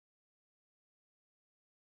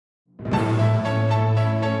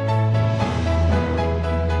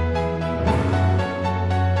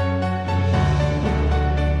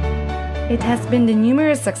It has been the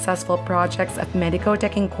numerous successful projects of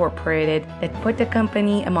Medicotek Incorporated that put the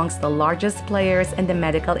company amongst the largest players in the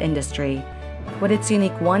medical industry. With its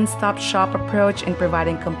unique one-stop-shop approach in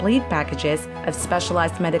providing complete packages of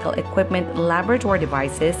specialized medical equipment, laboratory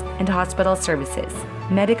devices, and hospital services,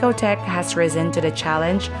 Medicotek has risen to the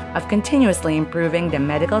challenge of continuously improving the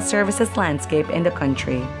medical services landscape in the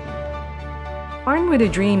country. Armed with a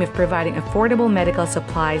dream of providing affordable medical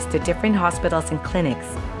supplies to different hospitals and clinics,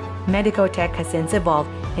 Medicotek has since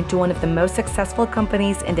evolved into one of the most successful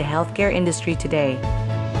companies in the healthcare industry today.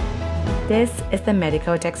 This is the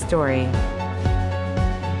Medicotek story.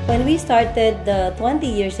 When we started 20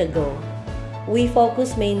 years ago, we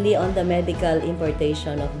focused mainly on the medical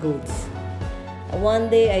importation of goods.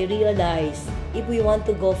 One day I realized if we want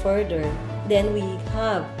to go further, then we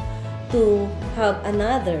have to have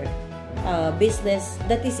another business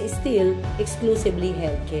that is still exclusively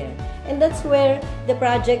healthcare. And that's where the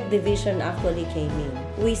project division actually came in.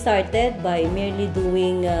 We started by merely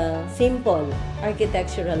doing simple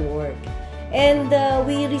architectural work. And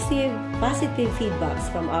we received positive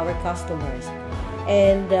feedbacks from our customers.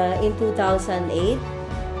 And in 2008,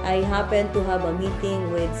 I happened to have a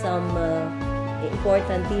meeting with some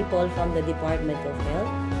important people from the Department of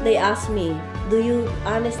Health. They asked me, do you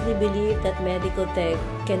honestly believe that Medicotek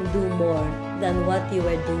can do more than what you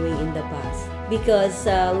were doing in the past? Because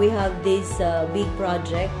we have this big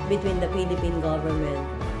project between the Philippine government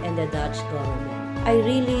and the Dutch government. I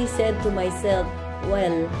really said to myself,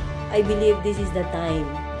 well, I believe this is the time.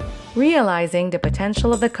 Realizing the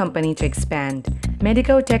potential of the company to expand,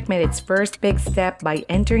 Medicotek made its first big step by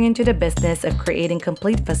entering into the business of creating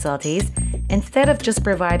complete facilities instead of just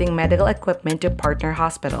providing medical equipment to partner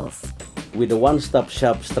hospitals. With a one-stop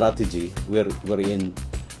shop strategy, wherein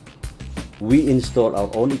we install our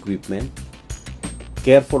own equipment,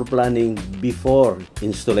 careful planning before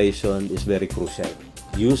installation is very crucial,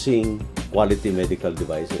 using quality medical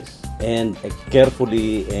devices, and a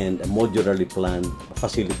carefully and modularly planned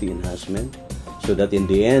facility enhancement so that in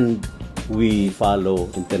the end we follow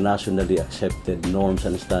internationally accepted norms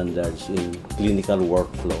and standards in clinical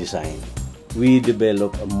workflow design. We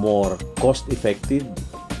develop a more cost-effective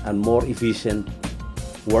and more efficient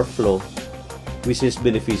workflow, which is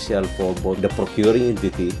beneficial for both the procuring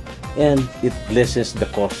entity and it lessens the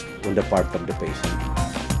cost on the part of the patient.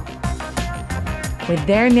 With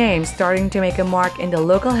their name starting to make a mark in the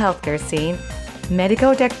local healthcare scene,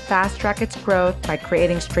 Medicotek fast-tracked its growth by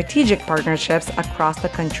creating strategic partnerships across the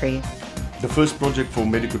country. The first project for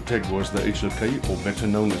Medicotek was the HLK, or better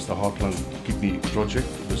known as the Heartland Kidney Project.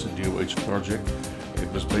 It was a DOH project.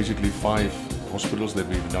 It was basically 5 hospitals that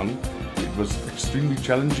we've done. It was extremely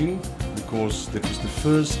challenging because that was the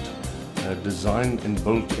first design and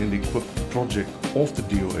built and equipped project of the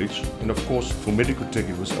DOH, and of course for Medicotek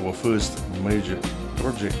it was our first major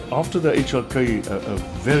project. After the HLK, a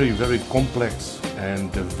very complex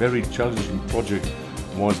and a very challenging project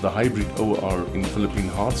was the hybrid OR in Philippine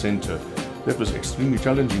Heart Center. That was extremely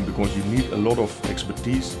challenging because you need a lot of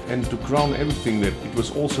expertise, and to crown everything, that it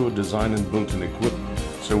was also a design and built and equipped.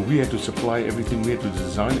 So we had to supply everything, we had to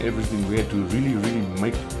design everything, we had to really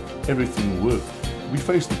make everything work. We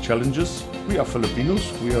faced the challenges. We are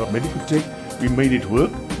Filipinos, we are Medicotek, we made it work,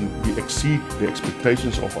 we exceed the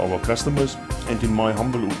expectations of our customers, and in my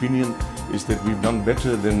humble opinion is that we've done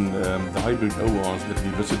better than the hybrid ORs that we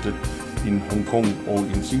visited in Hong Kong or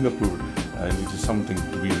in Singapore, and it is something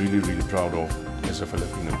to be really proud of as a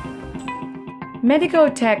Filipino.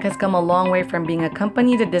 Medicotek has come a long way from being a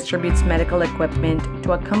company that distributes medical equipment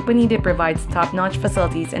to a company that provides top-notch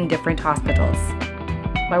facilities in different hospitals.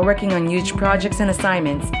 By working on huge projects and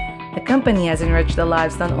assignments, the company has enriched the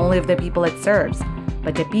lives not only of the people it serves,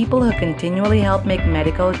 but the people who continually help make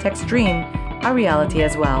Medicotek's dream a reality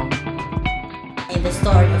as well. In the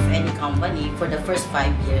story of any company, for the first 5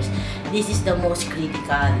 years, this is the most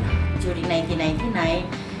critical. During 1999,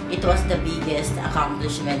 it was the biggest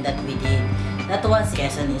accomplishment that we did. That was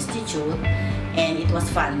Quezon Institute, and it was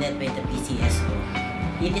funded by the PCSO.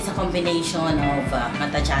 It is a combination of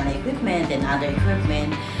Matachana equipment and other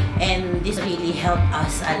equipment, and this really helped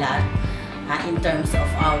us a lot in terms of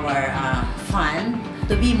our fund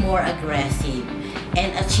to be more aggressive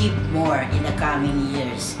and achieve more in the coming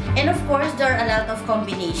years. And of course, there are a lot of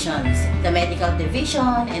combinations. The medical division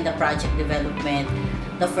and the project development,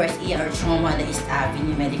 the first ER trauma, the East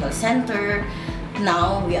Avenue Medical Center.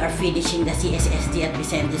 Now we are finishing the CSSD at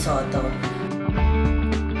Vicente Soto.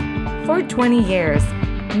 For 20 years,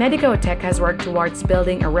 Medicotek has worked towards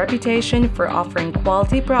building a reputation for offering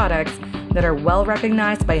quality products that are well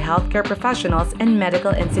recognized by healthcare professionals and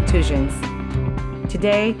medical institutions.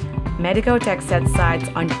 Today, Medicotek sets sights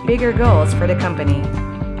on bigger goals for the company.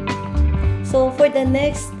 So for the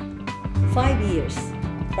next 5 years,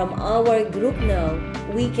 from our group now,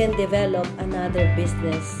 we can develop another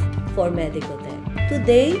business for Medicotek.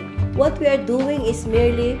 Today, what we are doing is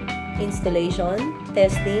merely installation,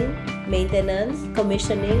 testing, maintenance,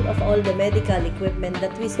 commissioning of all the medical equipment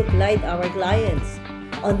that we supplied our clients.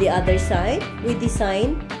 On the other side, we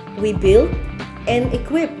design, we build, and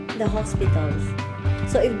equip the hospitals.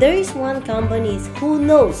 So if there is one company who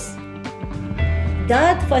knows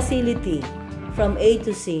that facility from A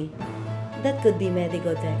to C, that could be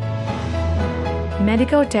Medicotek.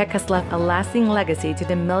 Medicotek has left a lasting legacy to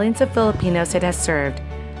the millions of Filipinos it has served.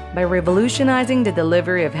 By revolutionizing the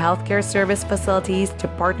delivery of healthcare service facilities to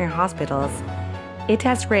partner hospitals, it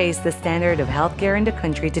has raised the standard of healthcare in the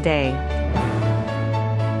country today.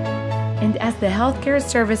 And as the healthcare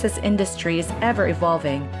services industry is ever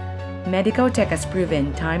evolving, Medicotek has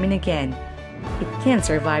proven time and again it can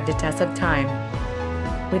survive the test of time.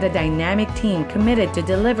 With a dynamic team committed to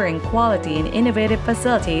delivering quality and innovative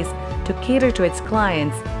facilities to cater to its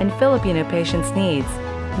clients and Filipino patients' needs,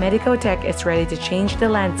 Medicotek is ready to change the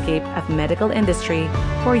landscape of medical industry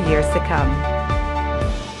for years to come.